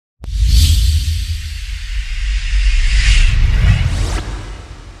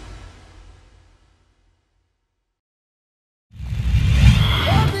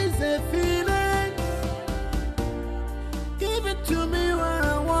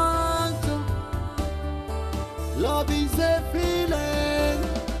love is a feeling.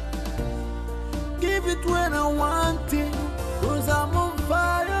 Give it when I want it, 'cause I'm on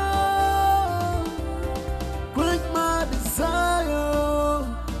fire. Quench my desire,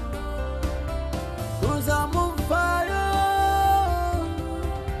 'cause I'm on fire.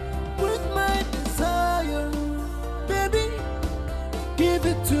 Quench my desire. Baby, give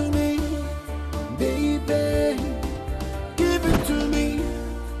it to me. Baby, give it to me.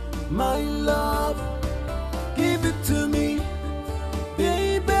 My love, give it to me.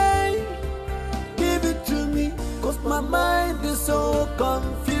 Baby, give it to me. 'Cause my mind is so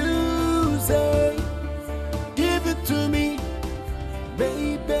confusing. Give it to me.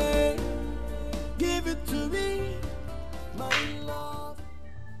 Baby, give it to me. My love.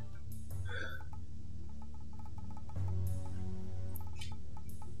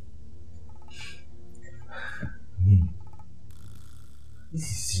 This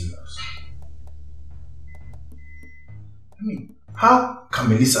is serious. I mean, how can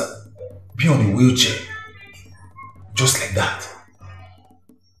Melissa be on a wheelchair just like that?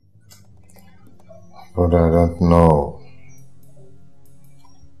 Brother, I don't know.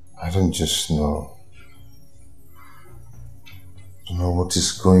 I don't just know. I don't know what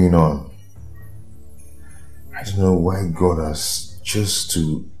is going on. I don't know why God has chose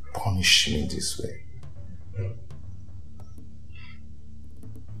to punish me this way.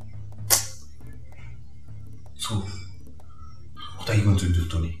 So, what are you going to do,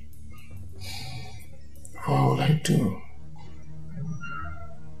 Tony? All I do.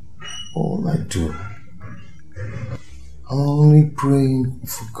 I'm only praying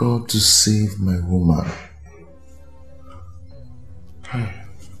for God to save my woman. God,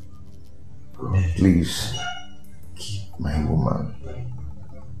 please, keep my woman.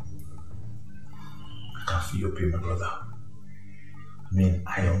 I can feel your pain, my brother. I mean,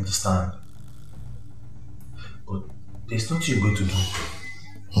 I understand. But there's nothing you're going to do.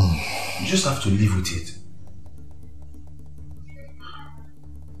 You just have to live with it.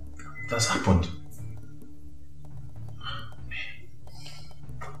 What has happened?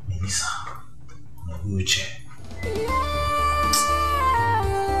 Melissa, on a wheelchair.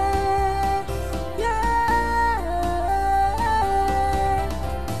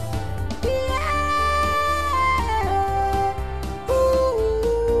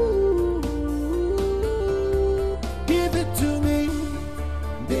 Give it to me,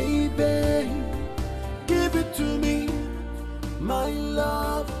 baby. Give it to me, my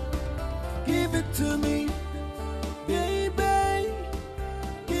love. Give it to me, baby.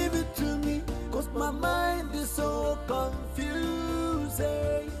 Give it to me, 'cause my mind is so confusing.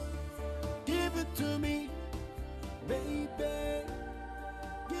 Give it to me, baby.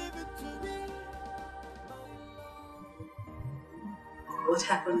 Give it to me, my love. What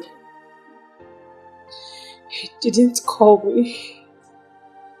happened? He didn't call me.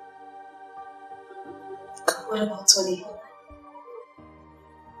 What about Tony?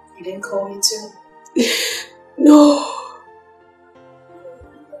 He didn't call me too? No.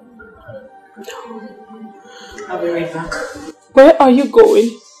 I'll be right back. Where are you going?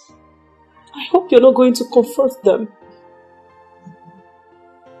 I hope you're not going to confront them.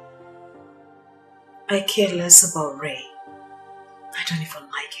 I care less about Ray. I don't even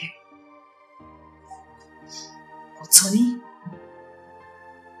like him. But Tony,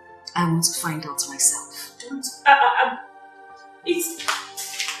 I want to find out myself. Don't. It's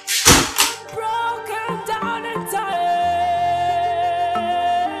broken down and tired.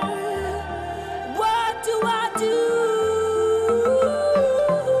 What do I do?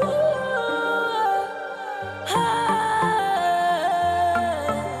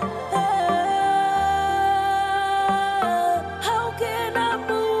 How can I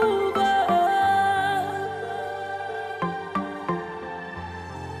move on?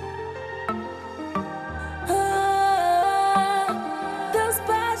 The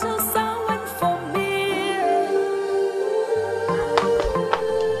special someone for me.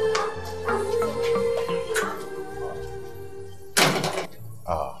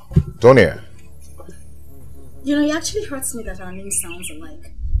 Tonya. You know, it actually hurts me that our names sounds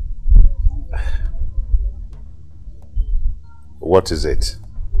alike. What is it?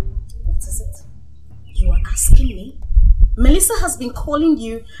 What is it? You are asking me? Melissa has been calling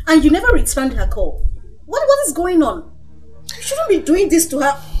you and you never returned her call. What is going on? You shouldn't be doing this to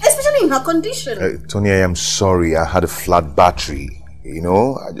her, especially in her condition. Tonya, I am sorry. I had a flat battery. You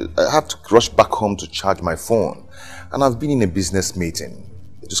know, I have to rush back home to charge my phone. And I've been in a business meeting.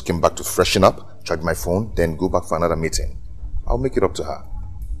 I just came back to freshen up, charge my phone, then go back for another meeting. I'll make it up to her.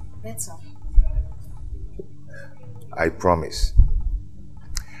 Better. I promise.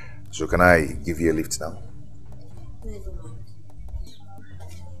 So can I give you a lift now? Never mind.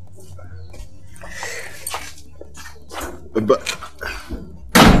 But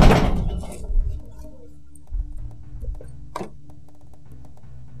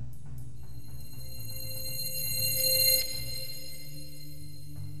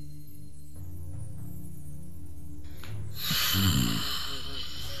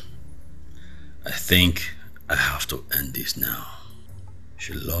I think I have to end this now.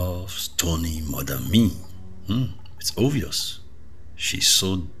 She loves Tony more than me. It's obvious. She's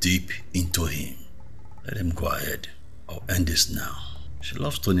so deep into him. Let him go ahead. I'll end this now. She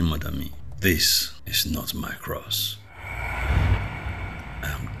loves Tony more than me. This is not my cross. I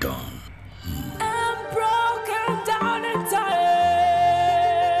am done. I'm broken down and tired.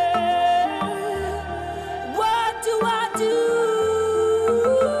 What do I do?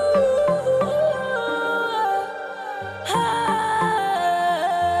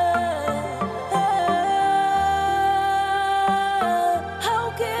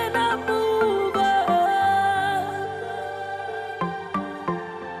 How can I move on?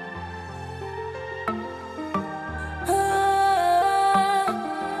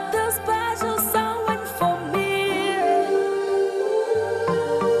 The special someone for me.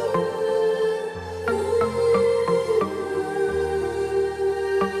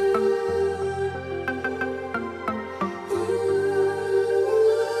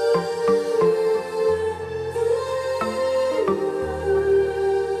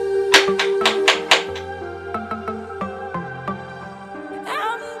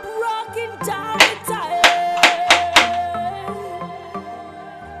 I'm broken down and tired.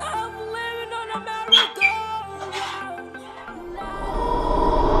 I'm living on a merry-go-round.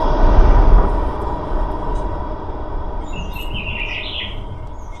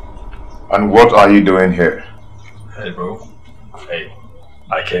 and what are you doing here? Hey, bro. Hey,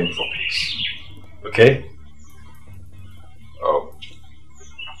 I came for peace. Okay? Oh,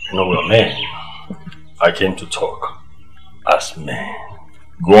 you know we're men. I came to talk as men.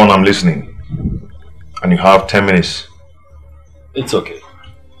 Go on, I'm listening. And you have 10 minutes. It's okay.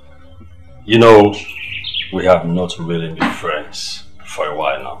 You know, we have not really been friends for a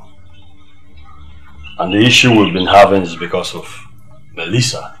while now. And the issue we've been having is because of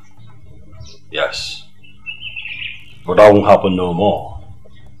Melissa. Yes. But that won't happen no more.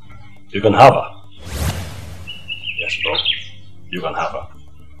 You can have her. Yes, bro. You can have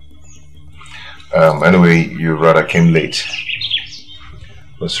her. Anyway, you rather came late.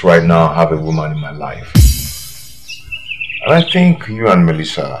 Because right now I have a woman in my life. And I think you and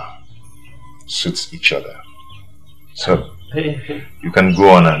Melissa suits each other. So you can go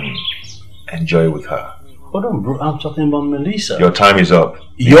on and enjoy with her. Hold on, bro. I'm talking about Melissa. Your time is up.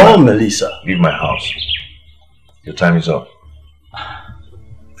 Melissa. Leave my house. Your time is up.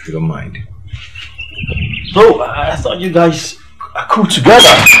 If you don't mind. Bro, I thought you guys are cool together.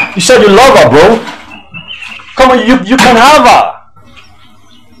 You said you love her, bro. Come on, you can have her.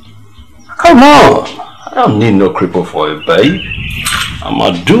 Come on. I don't need no cripple for a babe. I'm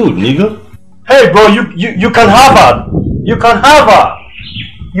a dude, nigga. Hey, bro, you can have her. You can have her.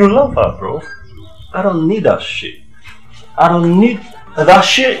 You love her, bro. I don't need that shit. I don't need that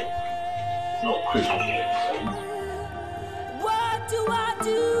shit. No cripple. What do I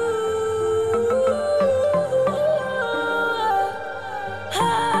do?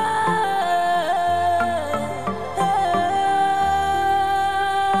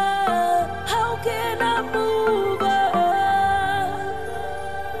 How can I move on?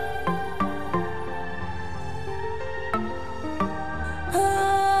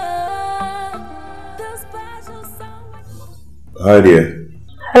 The special someone. Hi dear.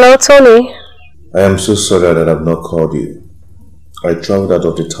 Hello, Tony. I am so sorry that I've not called you. I traveled out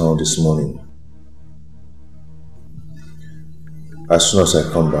of the town this morning. As soon as I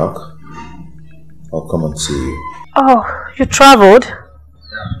come back, I'll come and see you. Oh, you traveled?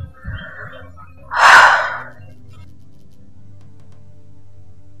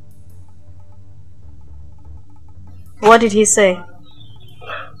 What did he say?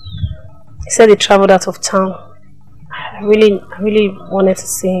 He said he traveled out of town. I really wanted to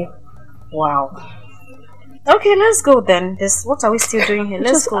see him. Wow. Okay, let's go then. What are we still doing here?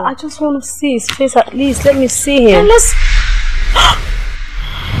 Let's go. I just want to see his face at least. Let me see him. And let's...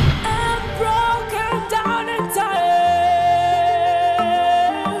 I'm broken down and tired.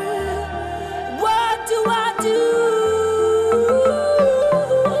 What do I do?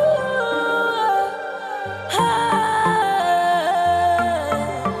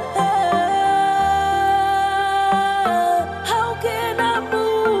 How can I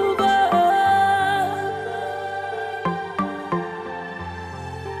move on?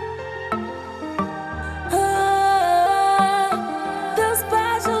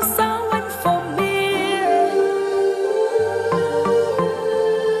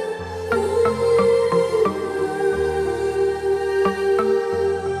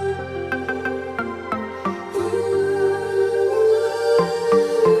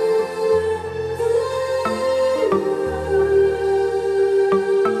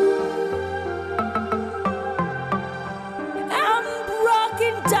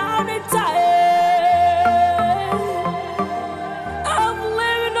 down and tired. I'm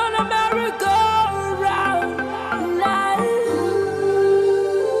living on a merry-go-round life.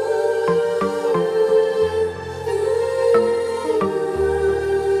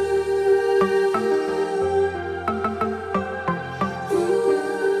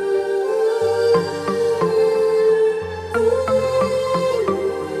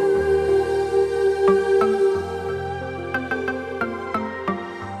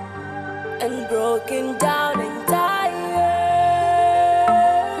 And broken down and tired.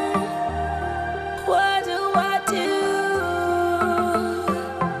 What do I do?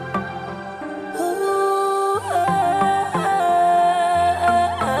 Ooh,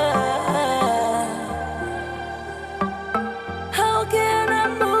 how can I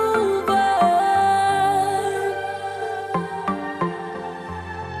move on?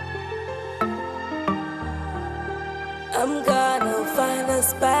 I'm gonna find a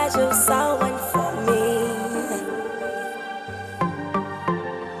special someone for me.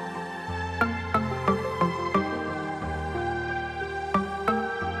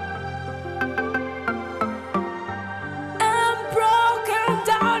 I'm broken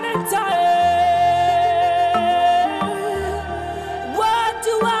down and tired. What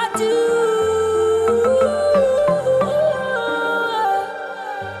do I do?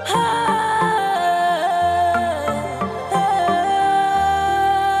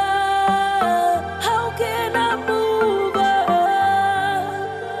 How can I move on?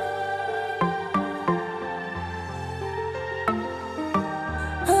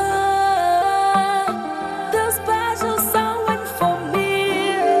 The special someone for me.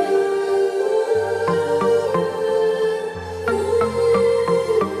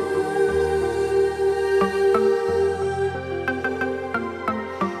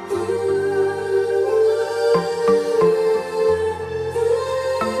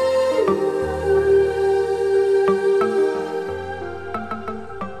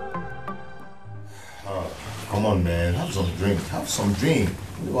 Come on, man. Have some drink. Have some drink.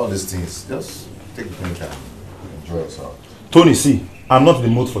 Look at all these things. Just take a drink and enjoy yourself. Tony, see, I'm not in the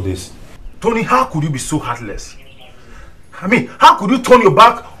mood for this. Tony, how could you be so heartless? I mean, how could you turn your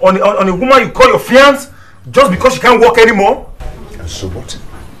back on a woman you call your fiancé just because she can't walk anymore? And so what?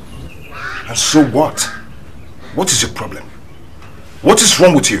 And so what? What is your problem? What is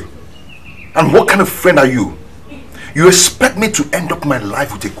wrong with you? And what kind of friend are you? You expect me to end up my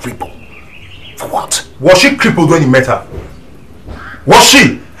life with a cripple? For what? Was she crippled when you met her? Was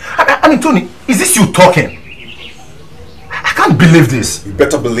she? I mean, Tony, is this you talking? I can't believe this. You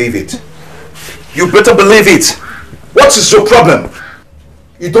better believe it. You better believe it. What is your problem?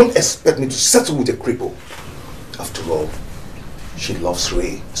 You don't expect me to settle with a cripple. After all, she loves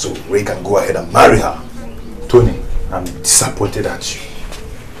Ray, so Ray can go ahead and marry her. Tony, I'm disappointed at you.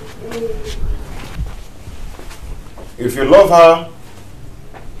 If you love her,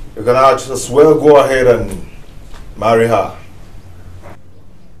 you can just as well go ahead and marry her.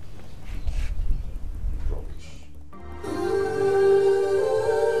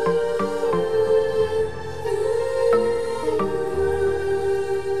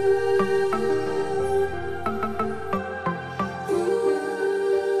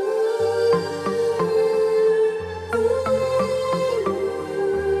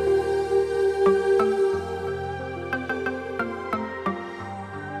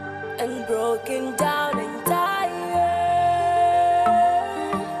 And broken down and tired.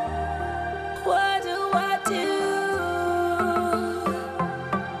 What do I do?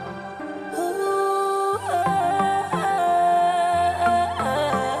 Ooh,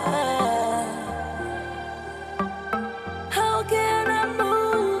 how can I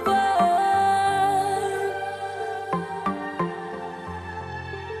move on?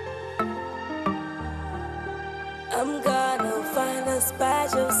 I'm gonna find a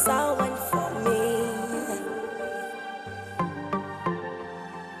special someone for me.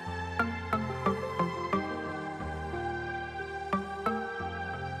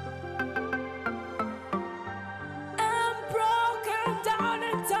 I'm broken down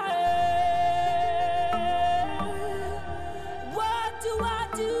and tired. What do I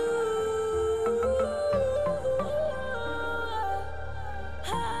do?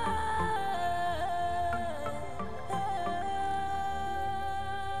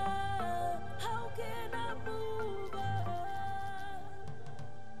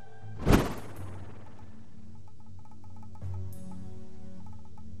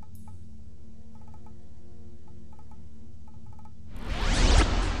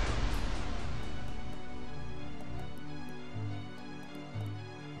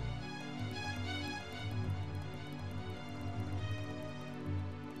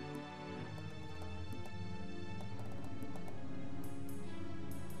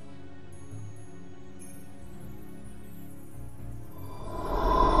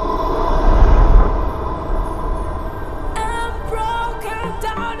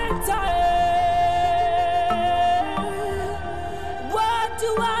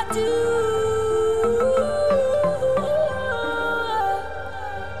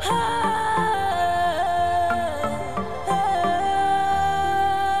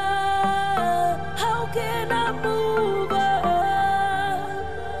 can I move on?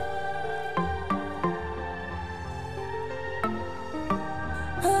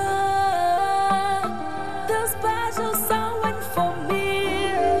 The special someone for me.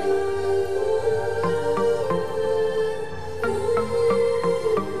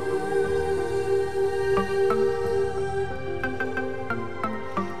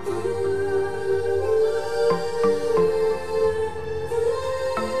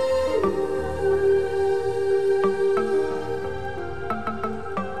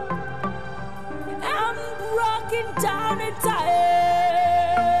 I'm broken down and tired.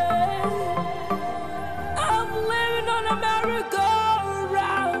 I'm living on a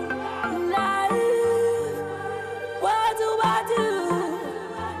merry-go-round life. What do I do?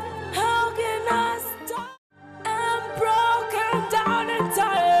 How can I stop? I'm broken down and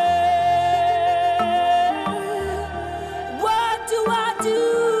tired. What do I do?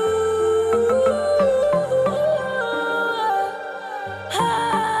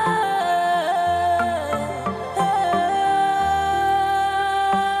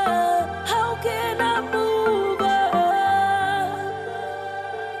 How can I move on?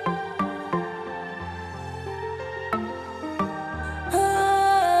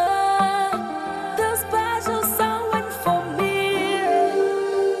 The special someone for me.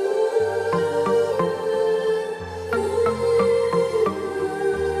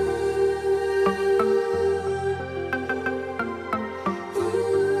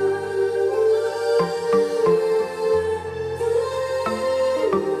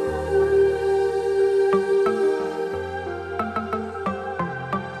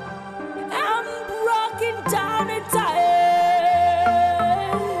 I'm broken down and tired.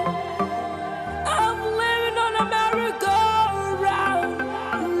 I'm living on a merry-go-round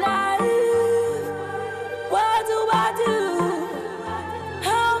life. What do I do?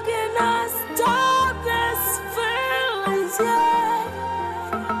 How can I stop this feelings,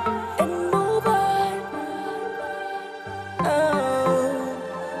 and move on? Oh,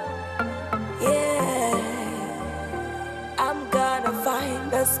 yeah. I'm gonna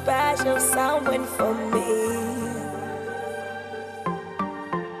find a special someone for me.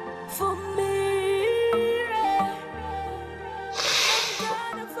 For me. I'm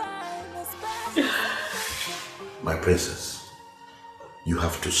gonna find a special. My princess, you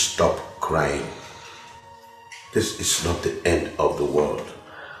have to stop crying. This is not the end of the world.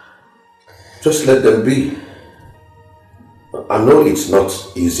 Just let them be. I know it's not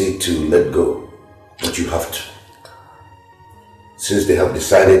easy to let go, but you have to. Since they have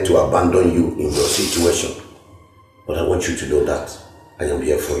decided to abandon you in your situation. But I want you to know that I am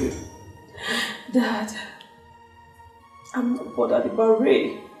here for you. Dad, I'm not bothered about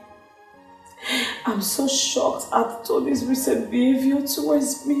Ray. I'm so shocked at Tony's recent behavior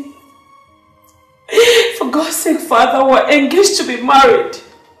towards me. For God's sake, Father, we're engaged to be married.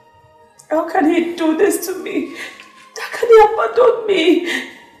 How can he do this to me? How can he abandon me?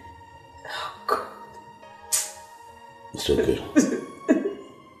 Oh, God. It's okay.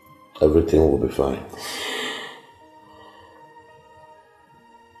 Everything will be fine.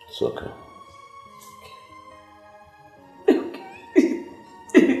 It's okay.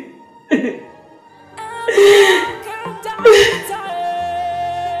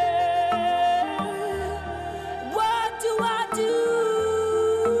 What do I do?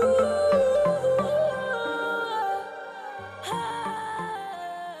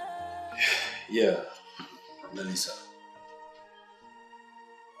 Yeah, Melissa.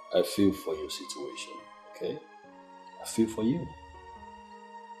 I feel for your situation, okay? I feel for you.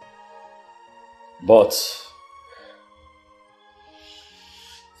 But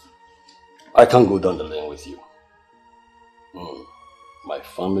I can't go down the lane with you. My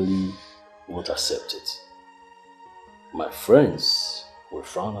family won't accept it. My friends will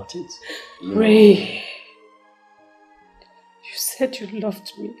frown at it. Ray, you said you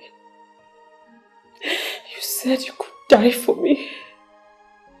loved me. You said you could die for me.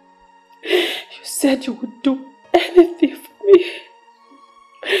 You said you would do anything for me.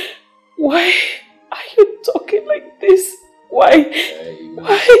 Why are you talking like this? Why? Hey,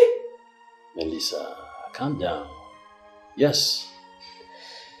 Why? Melissa, calm down. Yes,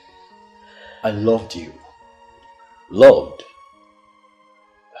 I loved you. Loved.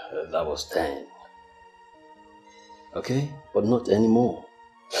 That was then. Okay? But not anymore.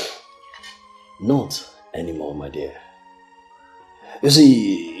 Not anymore, my dear. You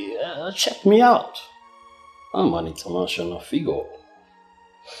see, check me out. I'm an international figure.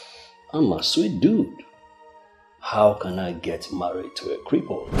 I'm a sweet dude. How can I get married to a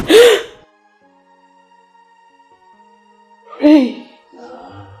cripple? Ray,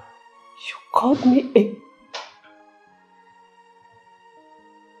 you called me a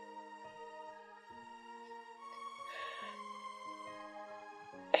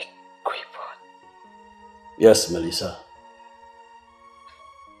cripple. Yes, Melissa.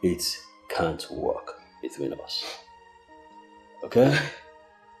 It can't work between us. Okay?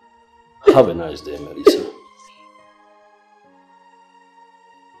 Have a nice day, Melissa.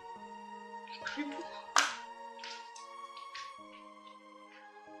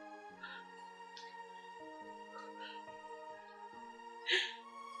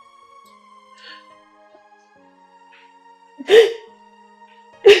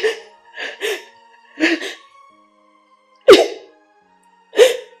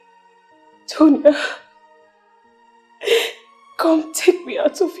 Tonya, come take me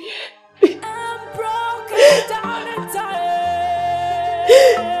out of here. I'm broken down and tired.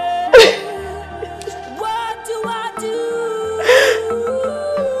 What do I do?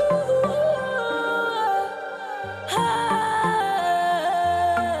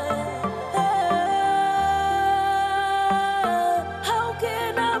 How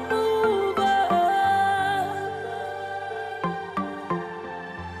can I move on?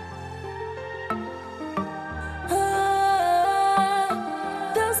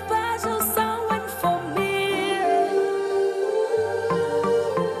 The special someone for me.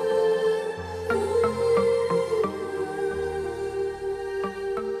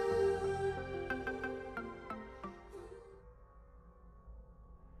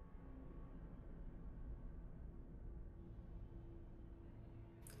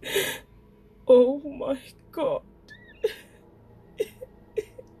 Oh my God.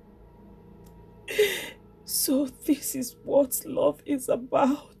 So this is what love is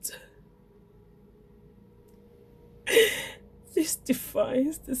about. This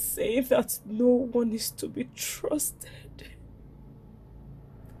defines the saying that no one is to be trusted,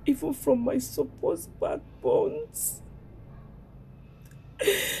 even from my supposed backbones.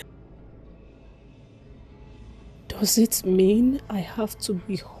 Does it mean I have to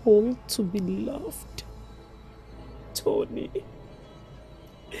be whole to be loved? Tony,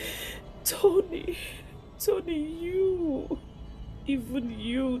 you, even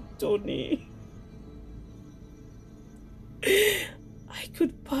you, Tony. I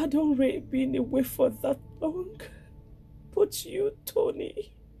could pardon Ray being away for that long, but you,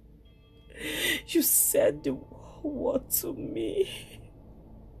 Tony, you said the word to me.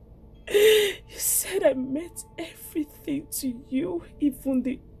 You said I meant everything to you, even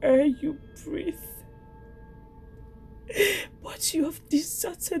the air you breathe. But you have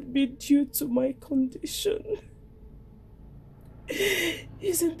deserted me due to my condition.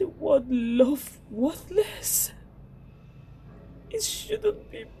 Isn't the word love worthless? It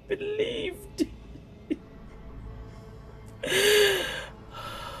shouldn't be believed.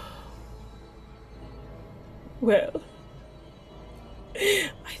 Well,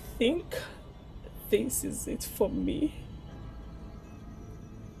 I think this is it for me.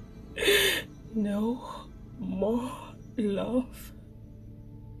 No more love.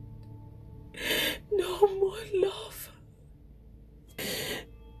 No more love.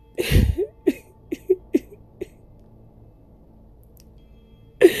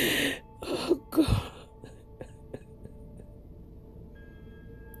 Oh God.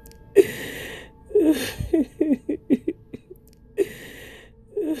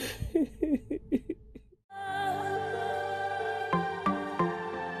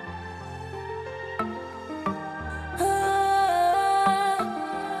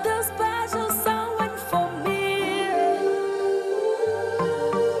 The special someone for me.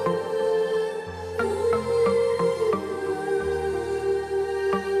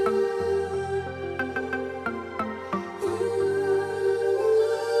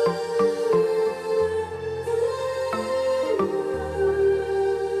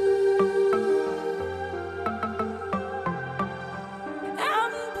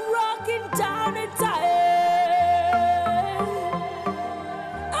 I'm broken down and tired.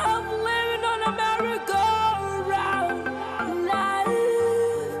 I'm living on a merry-go-round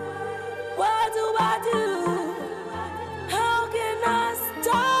life. What do I do? How can I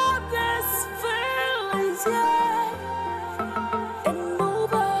stop this feelings, yeah, and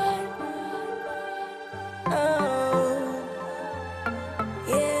move on? Oh,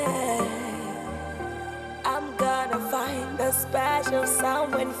 yeah. I'm gonna find a special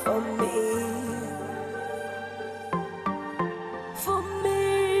someone for me. For me,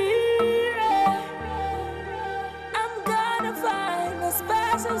 I'm gonna find a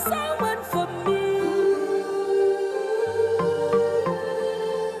special someone for me.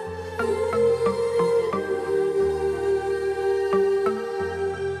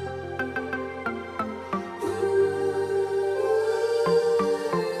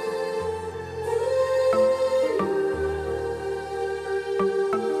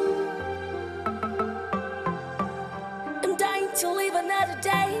 another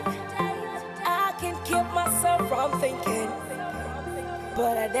day. I can keep myself from thinking,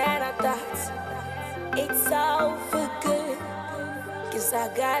 but then I thought it's all for good. 'Cause I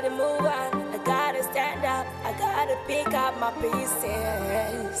gotta move on, I gotta stand up, I gotta pick up my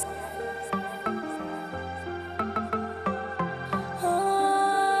pieces.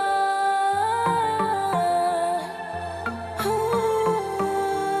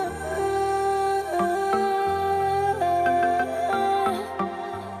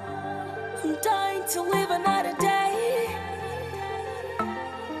 I'm dying to live another day.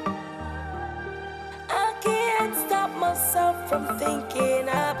 I can't stop myself from thinking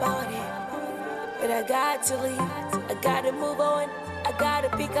about it. But I got to leave, I gotta move on, I gotta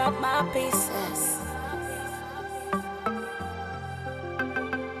pick up my pieces.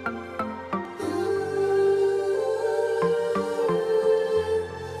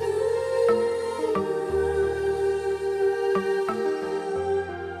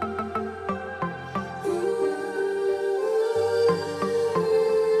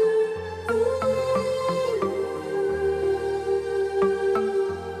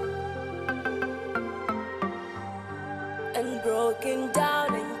 And broken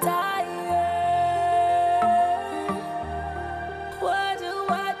down and tired, what do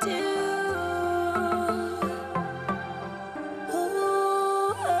I do?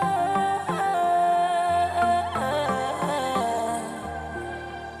 Ooh,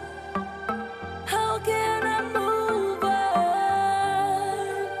 how can I move on?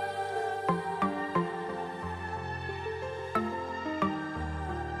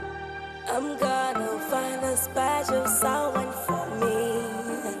 I'm gonna find a special someone for me.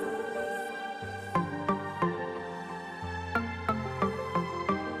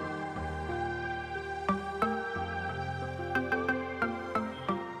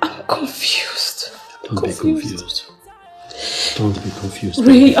 I'm confused. Don't be confused. Don't be confused.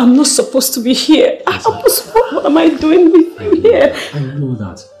 Ray, I'm not supposed to be here. What am I doing with you here? I know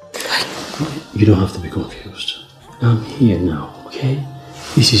that. You don't have to be confused. I'm here now, okay?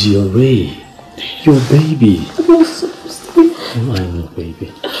 This is your Ray. Your baby. I'm not supposed to be. Oh, I know, baby.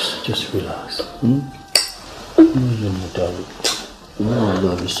 Just relax. No, you're my darling. No, I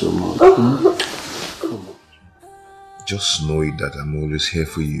love you so much. Come on. Just know it that I'm always here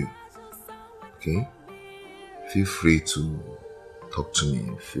for you. Okay? Feel free to talk to me.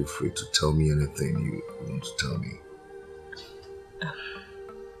 Feel free to tell me anything you want to tell me.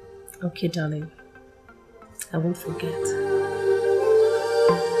 Okay, darling. I won't forget.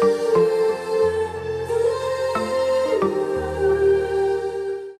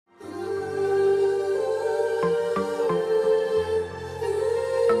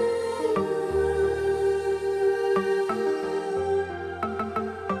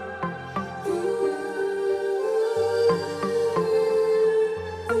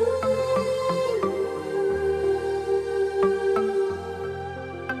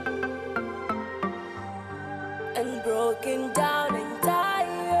 And broken down and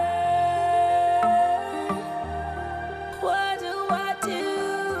tired, what do I do?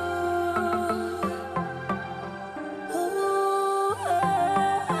 Ooh,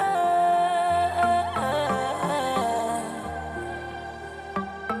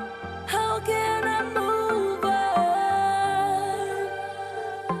 how can I move on?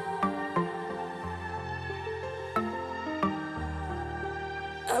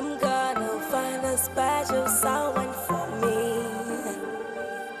 I'm gonna find a special someone for me.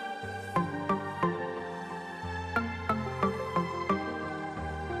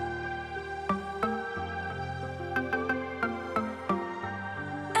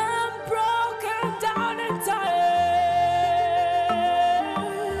 I'm broken down and tired.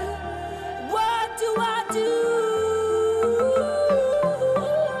 What do I do?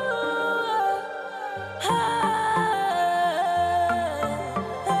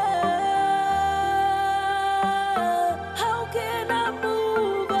 How can I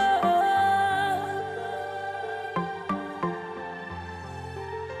move on?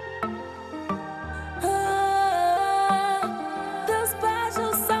 The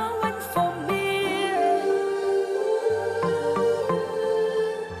special someone for me.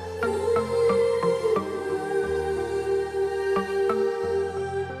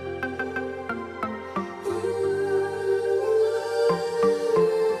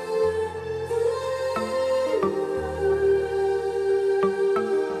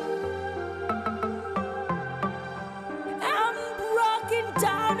 I'm broken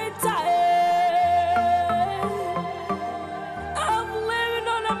down and tired. I'm living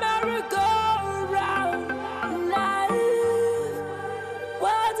on a merry-go-round life.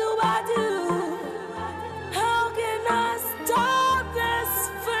 What do I do? How can I stop this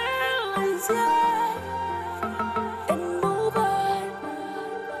things, yeah, and move on.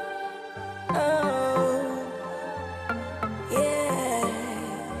 Oh, yeah.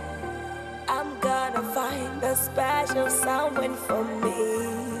 I'm gonna find a special someone for me.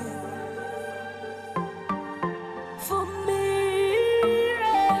 For me,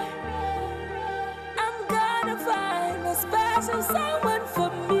 yeah. I'm gonna find a special someone for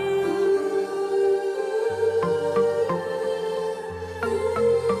me.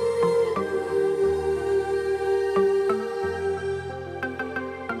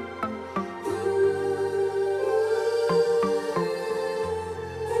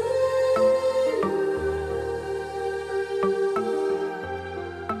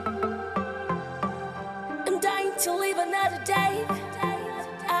 I'm dying to live another day.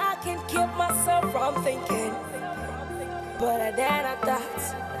 I can't keep myself from thinking, but then I thought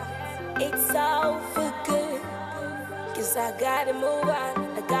it's all for good. Cause I gotta move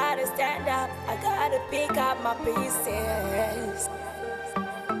on, I gotta stand up, I gotta pick up my pieces.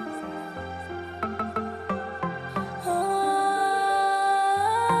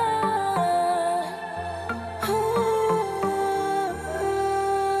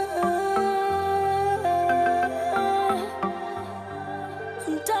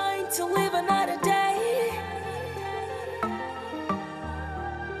 I'm dying to live another day.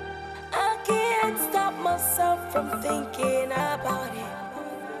 I can't stop myself from thinking about it.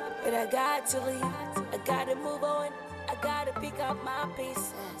 But I got to leave, I gotta move on, I gotta pick up my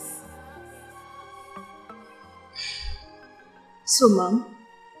pieces. So, Mom,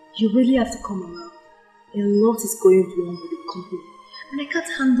 you really have to come around. A lot is going wrong with the company, and I can't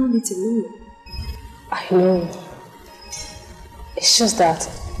handle it alone. I know. It's just that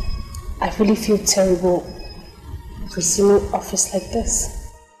I really feel terrible resuming office like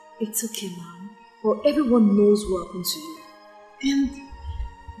this. It's okay, Mom. But everyone knows what happened to you. And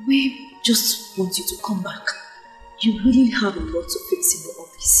we just want you to come back. You really have a lot to fix in the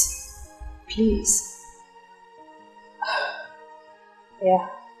office. Please. Yeah.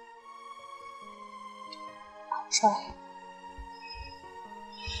 I'll try.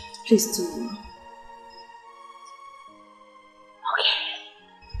 Please do, Mom.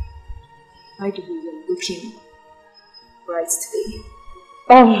 By the way, you're looking bright today.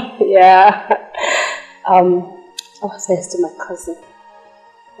 Oh, yeah. Thanks to my cousin.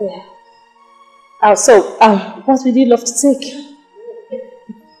 Yeah. So, what would you love to take?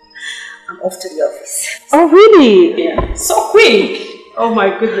 I'm off to the office. Oh, really? Yeah. So quick. Oh my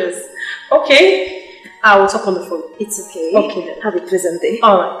goodness. Okay. I will talk on the phone. It's okay. Okay then. Have a pleasant day.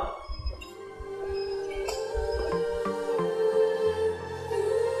 Alright.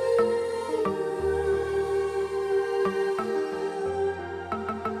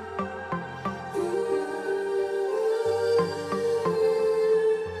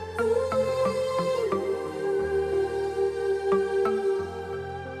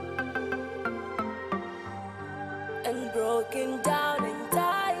 And broken down and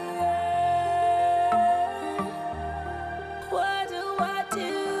tired. What do I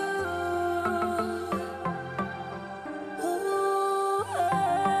do? Ooh,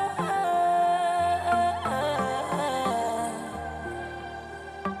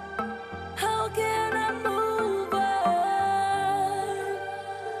 how can I move on?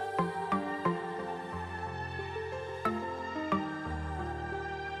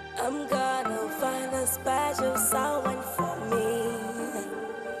 I'm gonna find a special someone for me.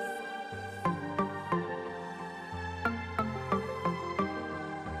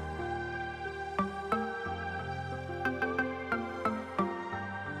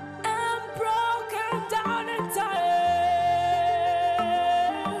 I'm broken down and tired.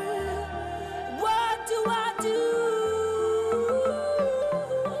 What do I do?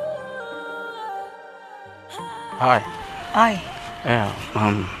 Hi. Hi. Yeah,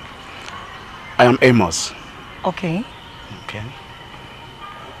 I am Amos. Okay. Okay.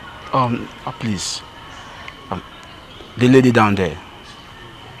 Please. The lady down there.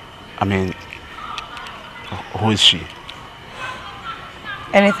 I mean, who is she?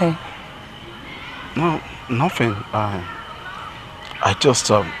 Anything? No, nothing. I just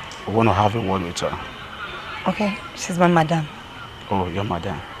want to have a word with her. Okay, she's my madam. Oh, your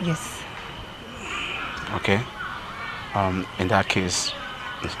madam? Yes. Okay. In that case,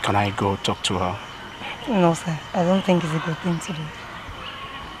 can I go talk to her? No, sir. I don't think it's a good thing to do.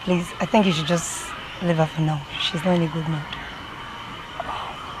 Please, I think you should just leave her for now. She's not in a good mood.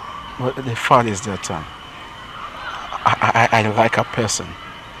 Well, the fact is that I like her person.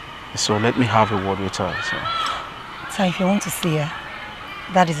 So let me have a word with her. So if you want to see her,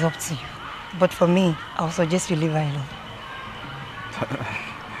 that is up to you. But for me, I would suggest you leave her alone.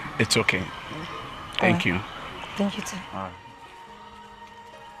 It's okay. Thank you. Thank you too. All right.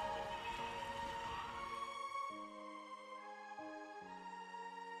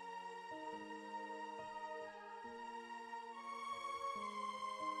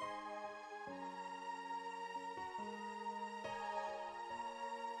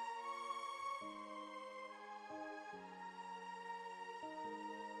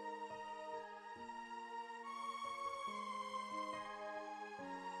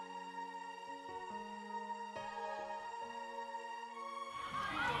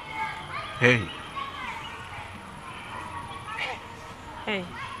 Hey. Hey.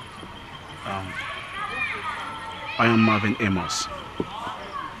 I am Marvin Amos.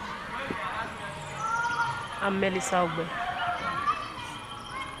 I'm Melissa Ogbe.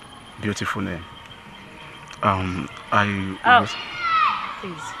 Beautiful name.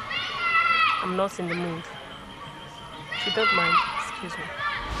 Please. I'm not in the mood. If you don't mind, excuse me.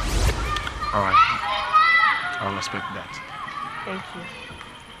 All right. I'll respect that. Thank you.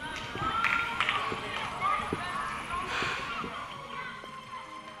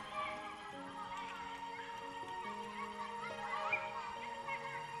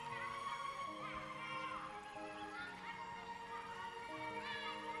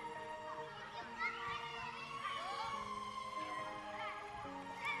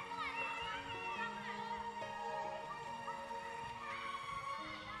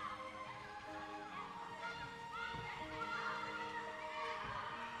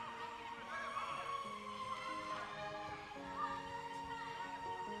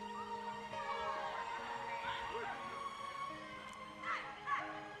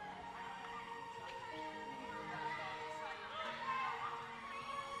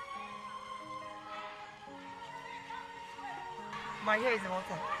 My hair is in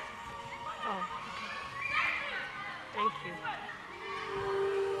water. Oh. Thank you.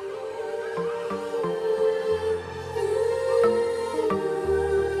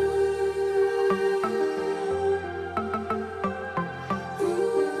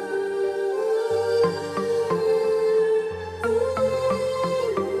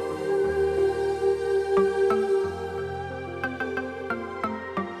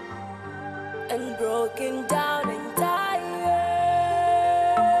 And broken down and tired.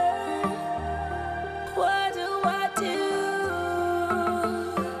 What do I do?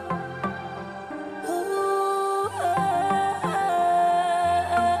 Ooh,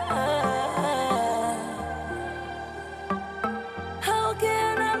 how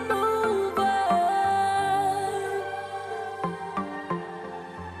can I move on?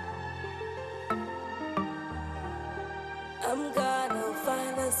 I'm gonna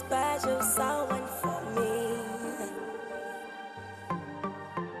find a special someone for me.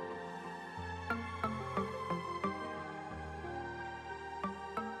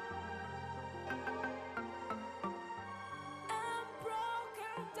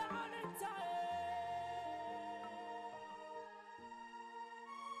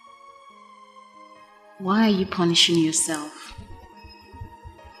 Why are you punishing yourself?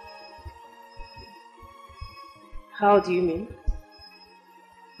 How do you mean?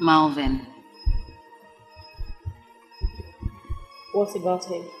 Malvin. What about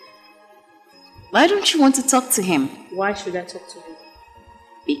him? Why don't you want to talk to him? Why should I talk to him?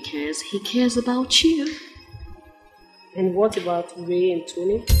 Because he cares about you. And what about Ray and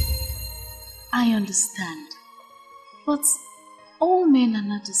Tony? I understand. But all men are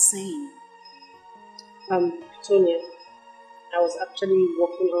not the same. Tonya, I was actually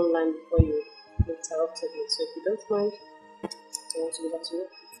working online before you interrupted me, so if you don't mind, I want to go back to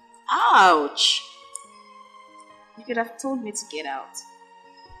work. Ouch! You could have told me to get out.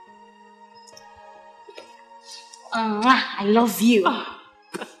 I love you.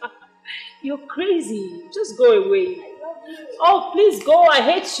 You're crazy. Just go away. I love you. Oh, please go. I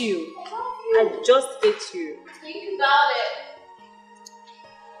hate you. I love you. I just hate you. Think about it.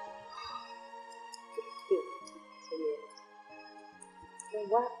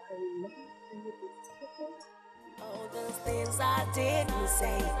 Why am I all those things I didn't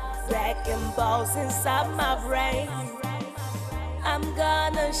say, wrecking balls inside my brain. I'm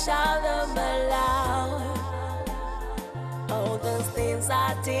gonna shout them aloud. All those things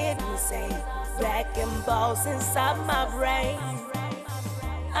I didn't say, wrecking balls inside my brain.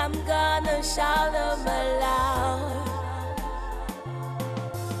 I'm gonna shout them aloud.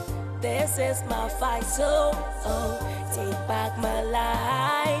 This is my fight, so take back my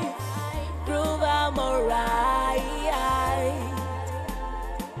life, prove I'm alright.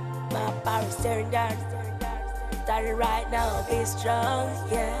 My power's turned down, starting right now, be strong,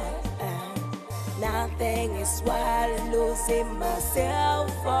 yeah. Nothing is worth losing myself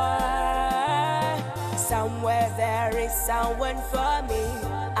for. Somewhere there is someone for me.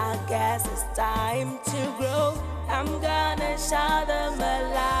 I guess it's time to grow. I'm gonna shout them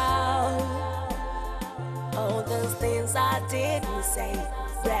aloud. All those things I didn't say,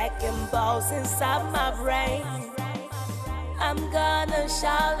 breaking balls inside my brain. I'm gonna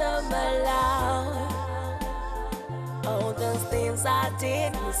shout them aloud. All those things I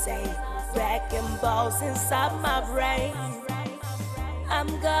didn't say, breaking balls inside my brain.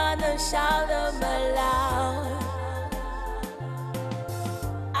 I'm gonna shout them aloud.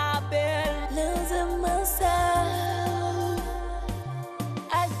 I've been losing myself.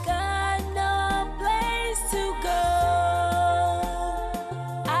 I got no place to go.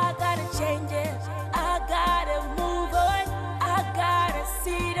 I gotta change it. I gotta move on. I gotta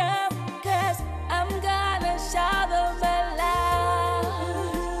see them, 'cause I'm gonna shout them aloud.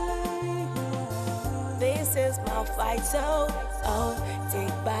 This is my fight, so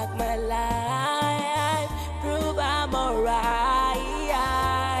take back my life, prove I'm alright.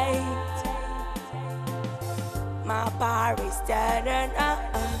 My power is turning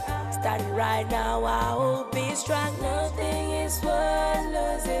starting right now, I will be strong. Nothing is worth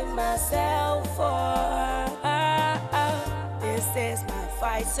losing myself for. This is my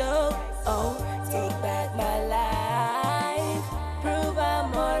fight, so take back my life, prove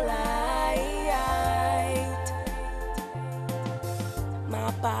I'm alright. My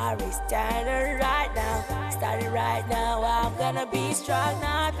power is turning right now, starting right now, I'm gonna be strong.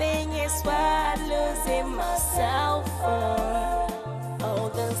 Nothing is worth losing myself for. All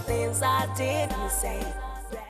those things I didn't say,